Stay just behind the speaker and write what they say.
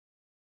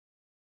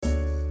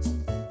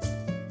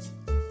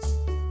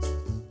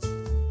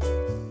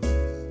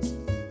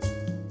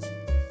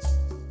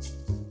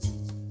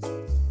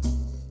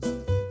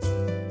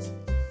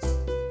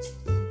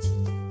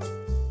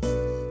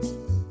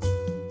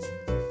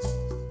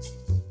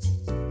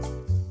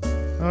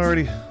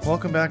Alrighty,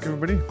 welcome back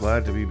everybody.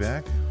 Glad to be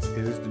back. It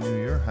is the new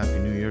year. Happy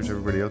New Year to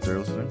everybody out there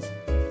listening.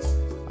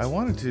 I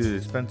wanted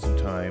to spend some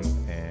time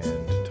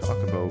and talk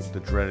about the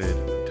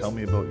dreaded tell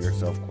me about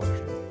yourself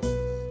question.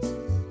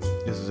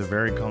 This is a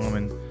very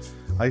common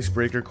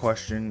icebreaker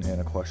question and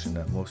a question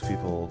that most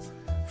people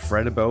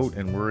fret about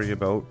and worry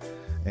about,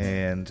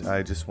 and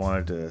I just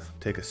wanted to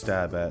take a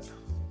stab at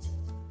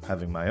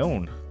having my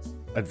own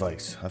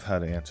advice of how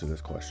to answer this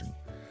question.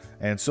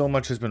 And so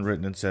much has been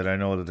written and said. I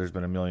know that there's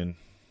been a million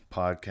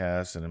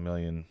podcasts and a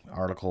million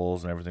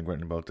articles and everything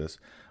written about this,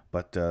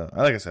 but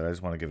like I said, I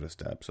just want to give it a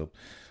stab.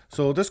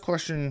 So this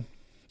question,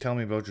 tell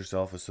me about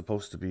yourself, is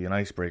supposed to be an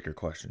icebreaker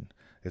question.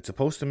 It's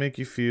supposed to make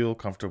you feel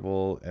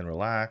comfortable and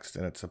relaxed,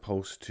 and it's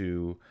supposed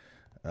to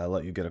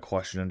let you get a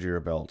question under your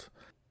belt.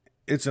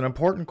 It's an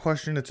important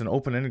question. It's an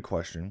open-ended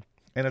question,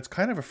 and it's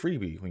kind of a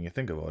freebie when you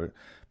think about it,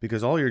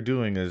 because all you're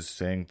doing is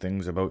saying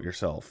things about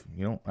yourself.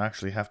 You don't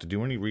actually have to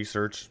do any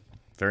research,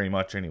 very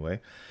much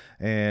anyway,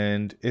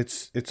 and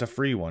it's a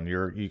free one.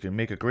 You can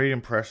make a great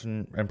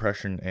impression,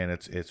 and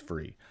it's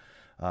free.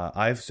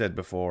 I've said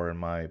before in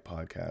my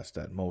podcast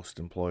that most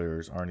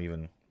employers aren't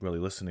even really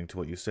listening to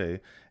what you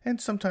say,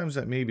 and sometimes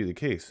that may be the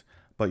case,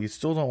 but you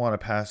still don't want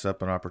to pass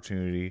up an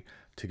opportunity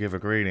to give a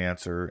great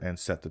answer and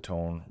set the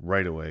tone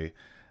right away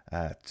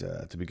at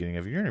the beginning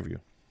of your interview.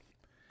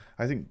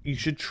 I think you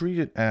should treat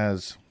it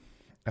as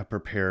a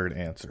prepared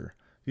answer.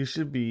 You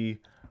should be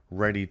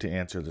ready to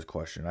answer this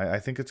question. I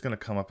think it's going to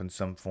come up in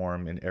some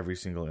form in every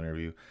single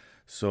interview.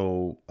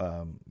 So,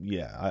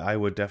 I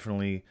would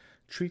definitely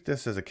treat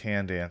this as a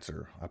canned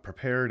answer, a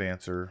prepared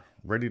answer,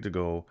 ready to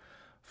go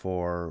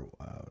for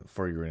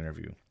your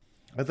interview.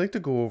 I'd like to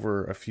go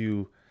over a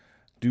few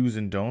do's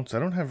and don'ts. I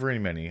don't have very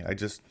many.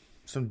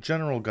 Some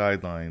general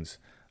guidelines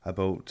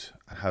about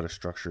how to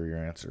structure your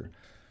answer.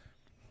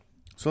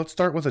 So let's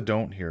start with a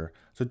don't here.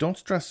 So don't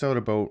stress out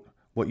about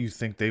what you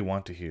think they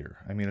want to hear.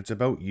 I mean, it's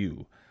about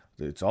you.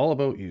 It's all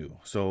about you.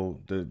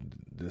 So the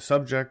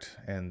subject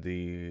and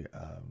the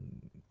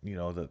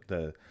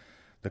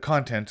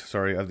content,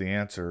 of the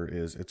answer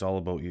is it's all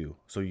about you.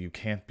 So you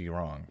can't be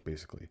wrong,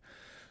 basically.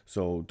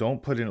 So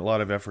don't put in a lot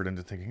of effort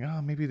into thinking,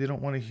 maybe they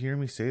don't want to hear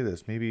me say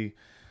this. Maybe,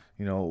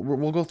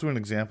 we'll go through an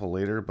example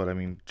later, but I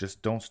mean,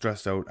 just don't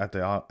stress out at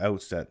the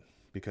outset,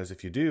 because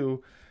if you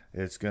do,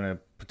 it's going to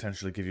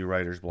potentially give you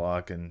writer's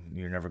block and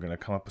you're never going to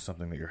come up with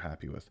something that you're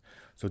happy with.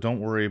 So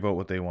don't worry about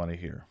what they want to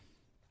hear.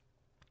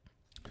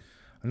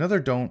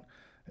 Another don't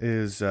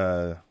is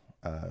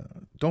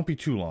don't be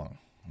too long,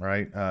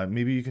 right?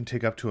 Maybe you can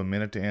take up to a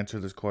minute to answer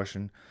this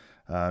question.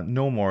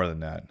 No more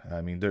than that.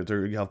 I mean,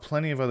 you have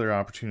plenty of other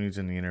opportunities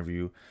in the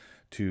interview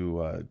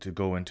to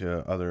go into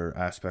other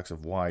aspects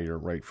of why you're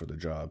right for the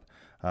job.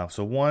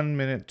 So 1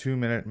 minute, 2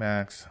 minute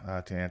max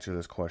to answer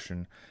this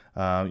question.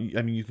 I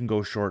mean, you can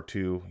go short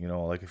too,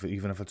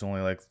 even if it's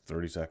only like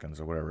 30 seconds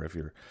or whatever, if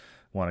you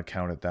want to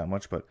count it that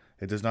much, but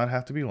it does not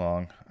have to be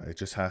long. It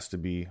just has to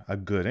be a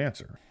good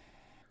answer.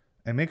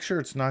 And make sure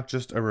it's not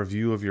just a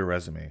review of your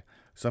resume.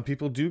 Some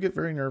people do get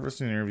very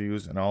nervous in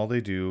interviews, and all they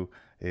do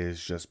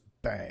is just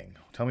bang,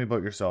 tell me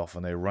about yourself,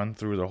 and they run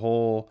through the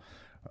whole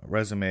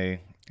resume,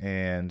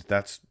 and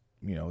that's,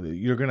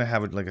 you're going to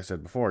have it, like I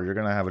said before, you're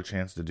going to have a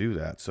chance to do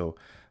that. So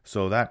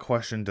that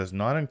question does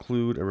not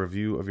include a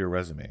review of your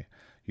resume.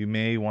 You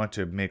may want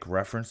to make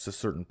reference to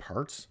certain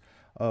parts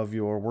of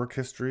your work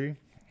history,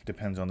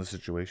 depends on the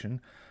situation,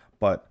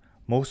 but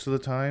most of the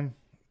time,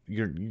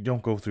 you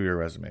don't go through your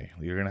resume.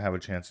 You're going to have a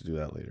chance to do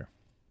that later.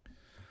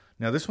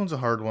 Now, this one's a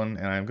hard one,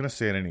 and I'm going to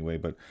say it anyway,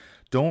 but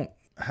don't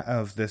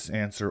have this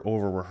answer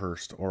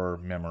over-rehearsed or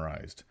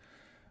memorized.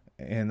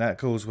 And that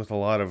goes with a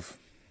lot of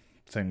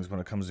things when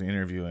it comes to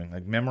interviewing.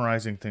 Like,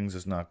 memorizing things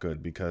is not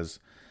good, because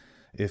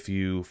if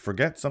you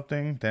forget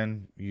something,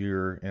 then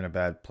you're in a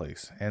bad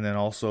place. And then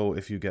also,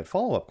 if you get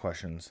follow-up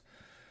questions,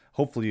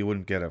 hopefully you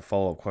wouldn't get a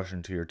follow-up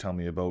question to your tell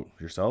me about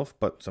yourself,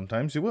 but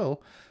sometimes you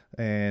will.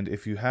 And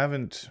if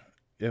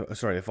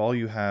all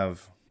you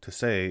have to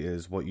say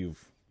is what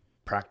you've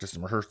practiced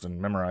and rehearsed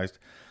and memorized,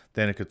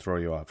 then it could throw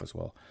you off as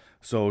well.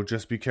 So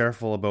just be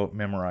careful about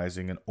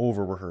memorizing and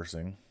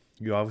over-rehearsing.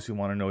 You obviously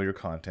want to know your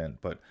content,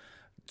 but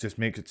just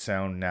make it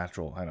sound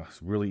natural. I know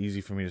it's really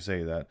easy for me to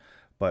say that,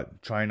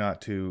 but try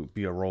not to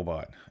be a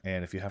robot.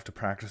 And if you have to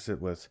practice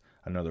it with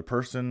another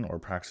person, or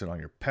practice it on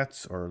your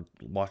pets, or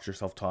watch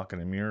yourself talk in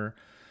a mirror,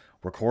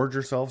 record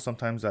yourself.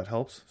 Sometimes that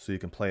helps, so you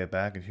can play it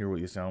back and hear what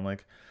you sound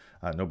like.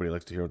 Nobody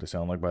likes to hear what they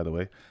sound like, by the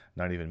way.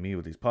 Not even me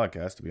with these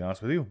podcasts, to be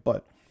honest with you.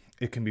 But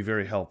it can be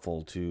very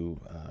helpful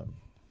to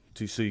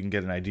so you can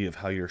get an idea of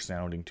how you're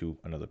sounding to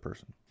another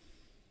person.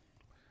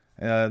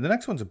 The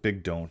next one's a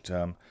big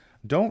don't.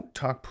 Don't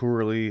talk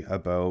poorly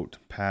about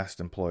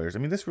past employers. I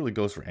mean, this really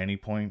goes for any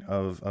point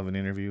of an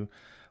interview.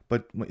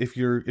 But if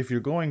you're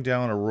going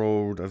down a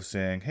road of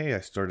saying, hey, I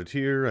started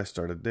here, I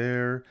started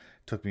there,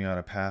 took me on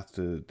a path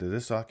to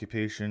this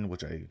occupation,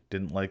 which I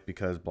didn't like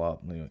because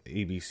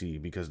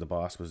ABC, because the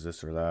boss was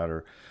this or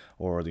that,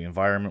 or the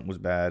environment was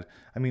bad.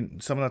 I mean,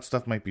 some of that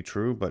stuff might be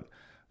true, but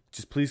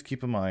just please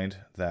keep in mind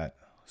that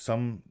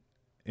some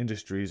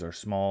industries are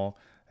small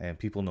and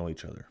people know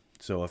each other.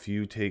 So if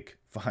you take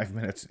 5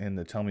 minutes in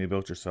the tell me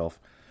about yourself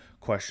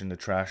question to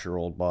trash your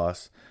old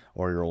boss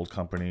or your old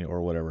company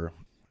or whatever,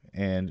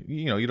 and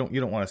you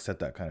don't want to set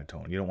that kind of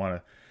tone. You don't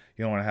want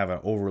to have an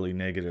overly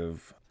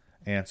negative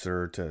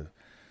answer to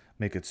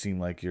make it seem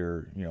like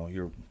you're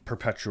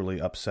perpetually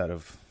upset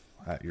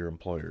at your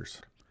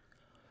employers.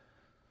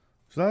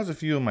 So that was a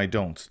few of my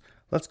don'ts.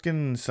 Let's get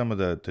into some of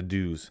the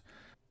do's.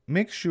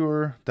 Make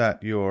sure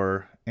that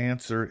your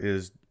answer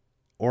is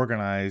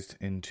organized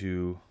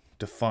into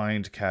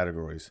defined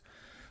categories.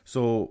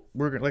 So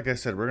like I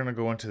said, we're going to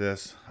go into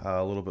this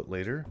a little bit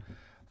later.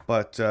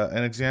 But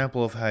an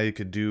example of how you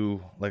could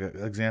do, like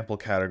example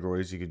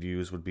categories you could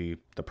use would be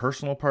the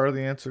personal part of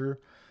the answer,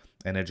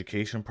 an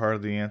education part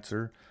of the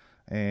answer,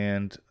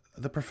 and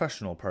the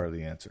professional part of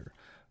the answer.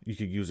 You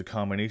could use a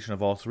combination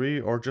of all three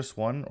or just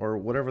one, or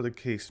whatever the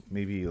case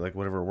may be, like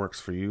whatever works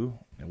for you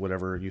and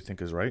whatever you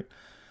think is right.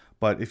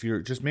 But if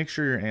you're just make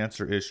sure your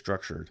answer is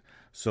structured,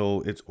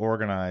 so it's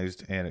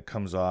organized and it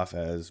comes off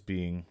as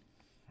being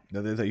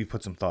that you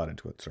put some thought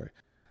into it. Sorry,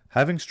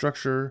 having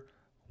structure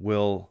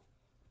will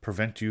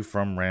prevent you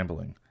from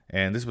rambling,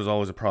 and this was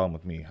always a problem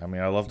with me. I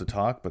mean, I love to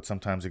talk, but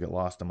sometimes I get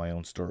lost in my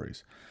own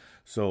stories.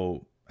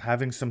 So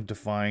having some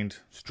defined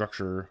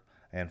structure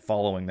and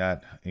following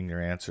that in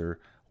your answer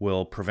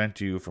will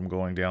prevent you from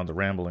going down the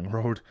rambling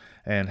road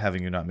and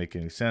having you not make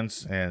any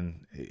sense,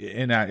 and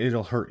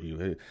it'll hurt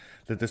you.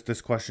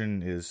 This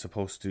question is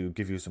supposed to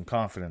give you some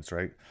confidence,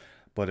 right?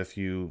 But if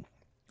you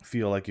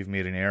feel like you've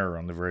made an error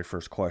on the very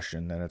first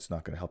question, then it's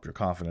not going to help your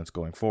confidence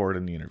going forward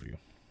in the interview.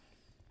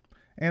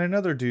 And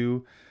another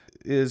do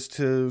is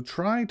to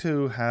try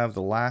to have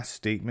the last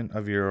statement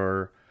of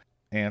your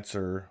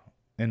answer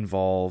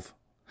involve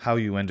how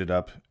you ended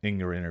up in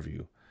your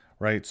interview.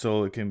 Right,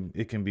 so it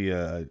can be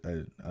a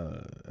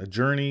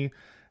journey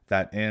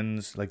that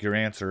ends, like your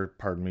answer,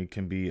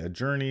 can be a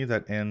journey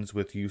that ends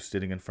with you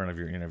sitting in front of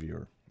your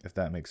interviewer, if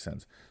that makes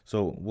sense.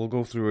 So we'll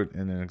go through it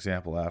in an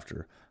example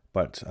after,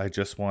 but I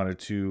just wanted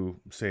to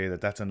say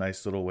that that's a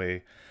nice little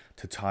way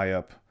to tie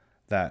up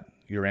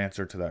your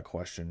answer to that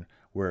question,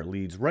 where it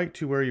leads right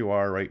to where you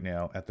are right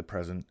now at the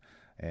present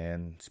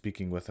and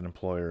speaking with an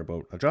employer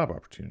about a job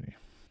opportunity.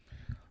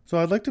 So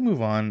I'd like to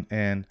move on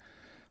and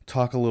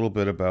talk a little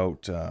bit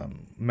about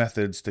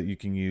methods that you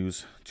can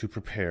use to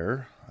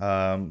prepare.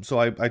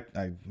 So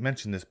I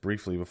mentioned this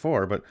briefly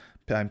before, but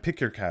pick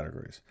your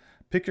categories.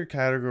 Pick your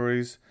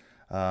categories.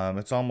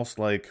 It's almost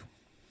like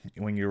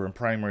when you were in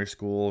primary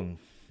school and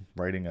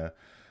writing a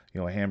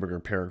hamburger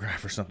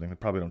paragraph or something. They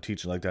probably don't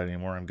teach it like that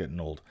anymore. I'm getting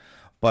old.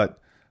 But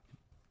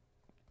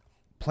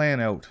plan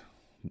out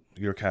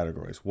your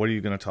categories. What are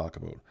you going to talk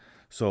about?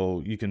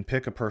 So you can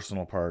pick a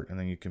personal part and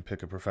then you can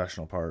pick a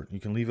professional part. You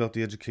can leave out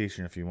the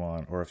education if you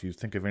want, or if you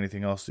think of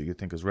anything else that you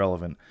think is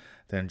relevant,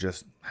 then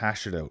just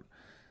hash it out.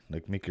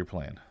 Like, make your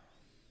plan.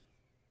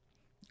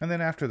 And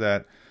then after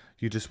that,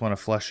 you just want to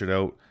flesh it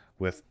out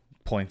with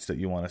points that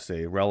you want to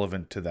say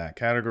relevant to that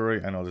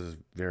category. I know this is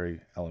very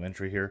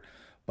elementary here,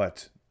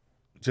 but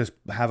just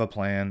have a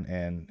plan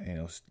and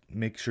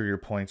make sure your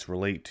points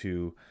relate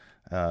to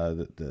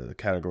the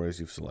categories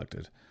you've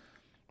selected.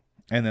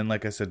 And then,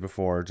 like I said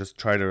before, just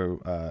try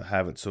to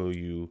have it so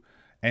you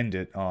end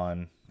it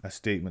on a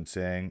statement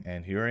saying,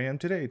 and here I am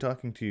today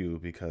talking to you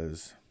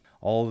because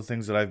all the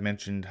things that I've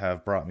mentioned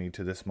have brought me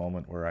to this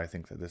moment where I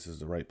think that this is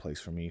the right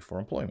place for me for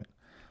employment.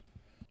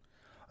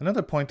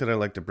 Another point that I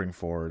like to bring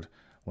forward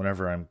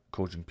whenever I'm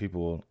coaching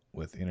people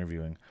with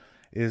interviewing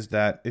is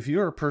that if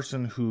you're a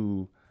person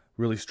who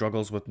really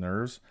struggles with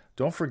nerves,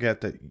 don't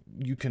forget that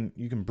you can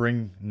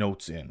bring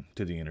notes in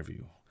to the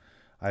interview.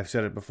 I've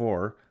said it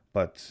before,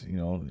 but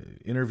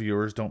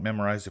interviewers don't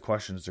memorize the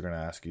questions they're going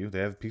to ask you. They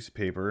have a piece of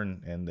paper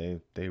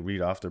and they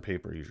read off their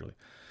paper usually.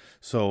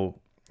 So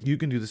you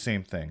can do the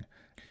same thing.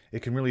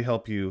 It can really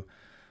help you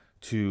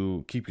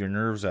to keep your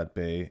nerves at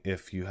bay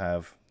if you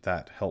have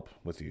that help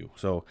with you.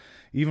 So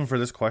even for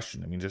this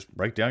question, just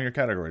write down your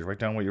categories, write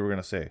down what you were going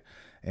to say,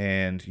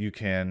 and you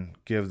can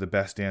give the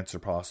best answer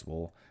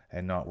possible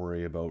and not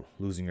worry about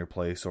losing your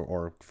place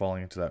or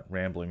falling into that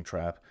rambling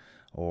trap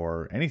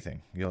or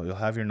anything. You'll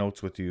have your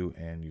notes with you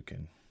and you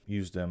can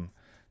use them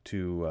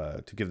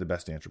to give the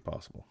best answer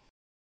possible.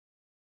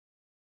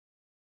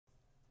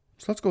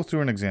 So let's go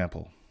through an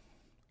example.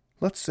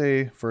 Let's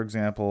say, for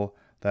example,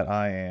 that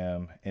I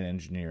am an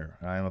engineer.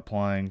 I am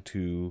applying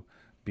to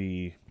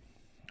be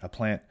a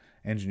plant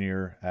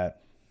engineer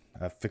at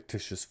a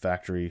fictitious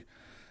factory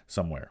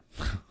somewhere.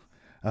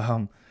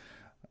 The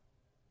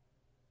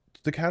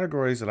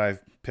categories that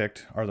I've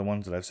picked are the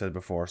ones that I've said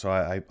before. So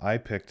I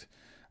picked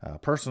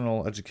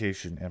personal,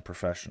 education, and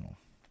professional.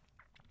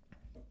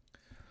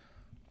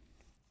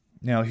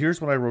 Now,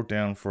 here's what I wrote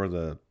down for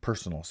the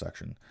personal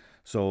section.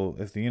 So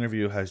if the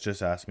interview has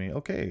just asked me,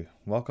 okay,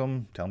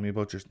 welcome, tell me a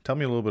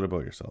little bit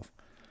about yourself.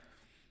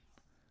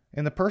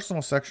 In the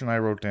personal section, I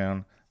wrote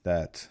down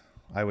that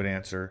I would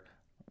answer,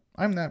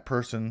 I'm that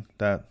person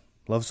that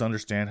loves to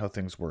understand how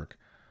things work.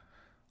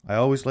 I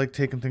always like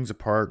taking things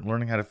apart,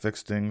 learning how to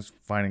fix things,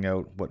 finding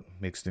out what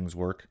makes things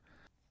work.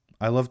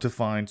 I love to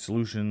find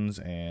solutions,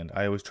 and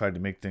I always try to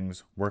make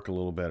things work a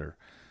little better.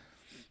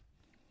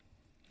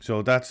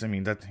 So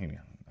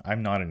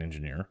I'm not an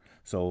engineer,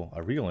 so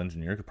a real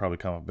engineer could probably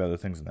come up with better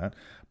things than that.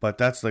 But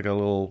that's like a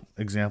little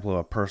example of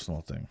a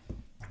personal thing.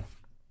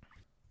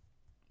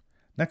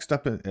 Next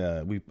up,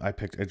 I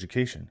picked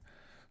education.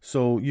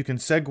 So you can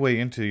segue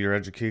into your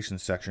education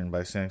section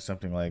by saying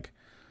something like,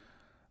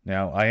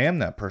 now, I am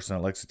that person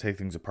that likes to take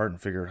things apart and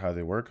figure out how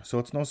they work, so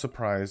it's no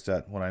surprise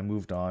that when I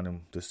moved on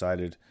and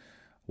decided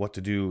what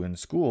to do in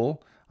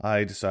school,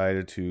 I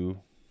decided to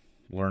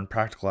learn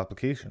practical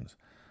applications.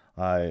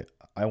 Not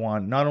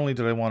only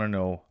did I want to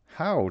know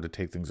how to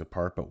take things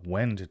apart, but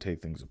when to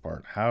take things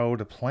apart, how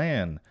to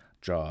plan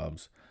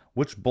jobs,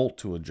 which bolt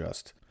to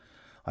adjust.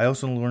 I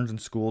also learned in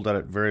school that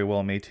it very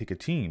well may take a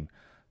team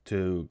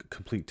to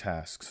complete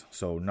tasks,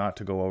 so not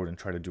to go out and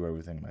try to do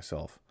everything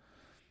myself.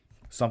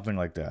 Something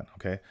like that,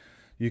 okay?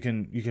 You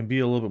can be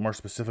a little bit more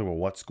specific about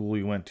what school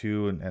you went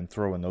to and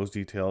throw in those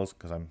details,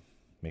 because I'm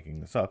making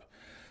this up.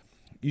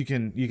 You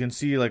can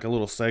see like a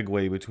little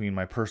segue between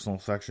my personal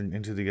section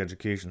into the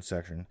education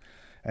section,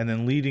 and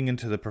then leading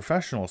into the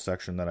professional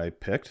section that I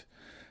picked,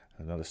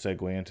 another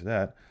segue into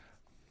that,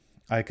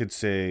 I could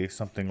say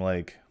something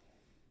like,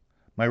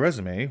 my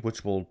resume,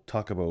 which we'll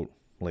talk about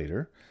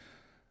later,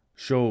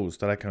 shows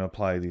that I can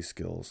apply these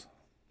skills.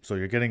 So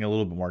you're getting a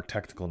little bit more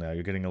technical now.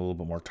 You're getting a little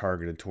bit more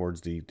targeted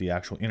towards the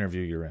actual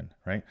interview you're in,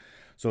 right?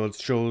 So it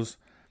shows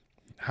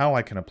how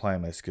I can apply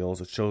my skills.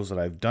 It shows that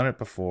I've done it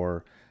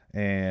before,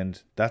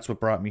 and that's what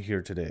brought me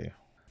here today.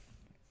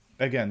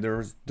 Again,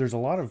 there's a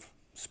lot of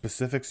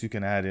specifics you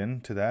can add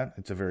in to that.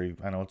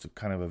 I know it's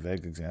kind of a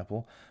vague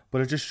example,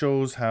 but it just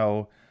shows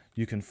how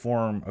you can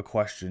form a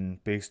question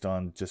based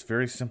on just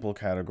very simple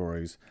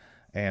categories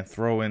and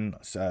throw in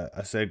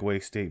a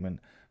segue statement.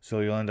 So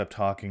you'll end up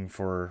talking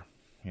for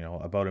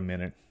about a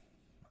minute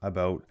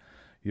about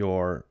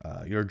your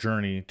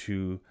journey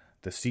to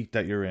the seat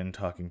that you're in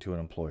talking to an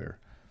employer.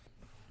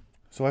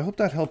 So I hope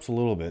that helps a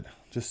little bit.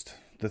 Just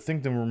the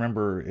thing to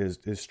remember is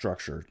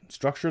structure.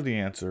 Structure the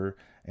answer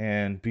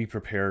and be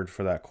prepared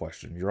for that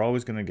question. You're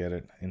always going to get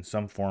it in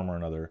some form or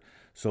another.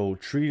 So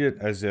treat it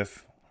as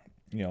if,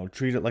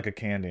 treat it like a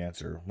canned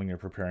answer when you're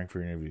preparing for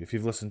your interview. If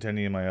you've listened to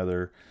any of my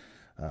other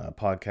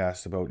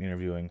podcasts about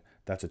interviewing,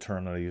 that's a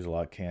term that I use a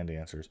lot, canned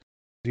answers.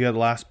 The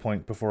last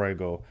point before I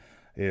go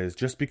is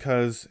just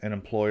because an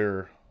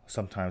employer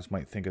sometimes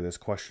might think of this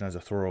question as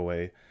a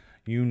throwaway,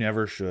 you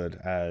never should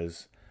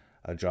as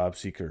a job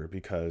seeker,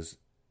 because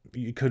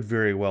it could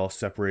very well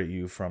separate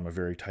you from a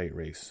very tight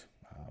race.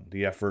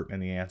 The effort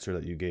and the answer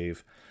that you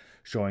gave,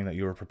 showing that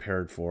you were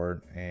prepared for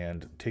it,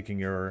 and taking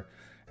your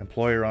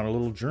employer on a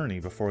little journey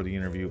before the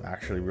interview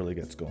actually really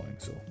gets going.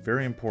 So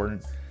very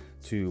important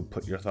to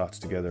put your thoughts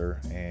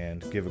together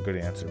and give a good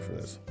answer for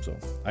this. So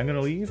I'm going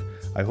to leave.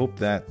 I hope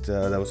that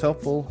that was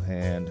helpful.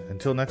 And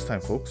until next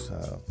time, folks,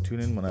 tune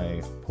in when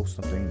I post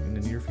something in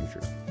the near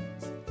future.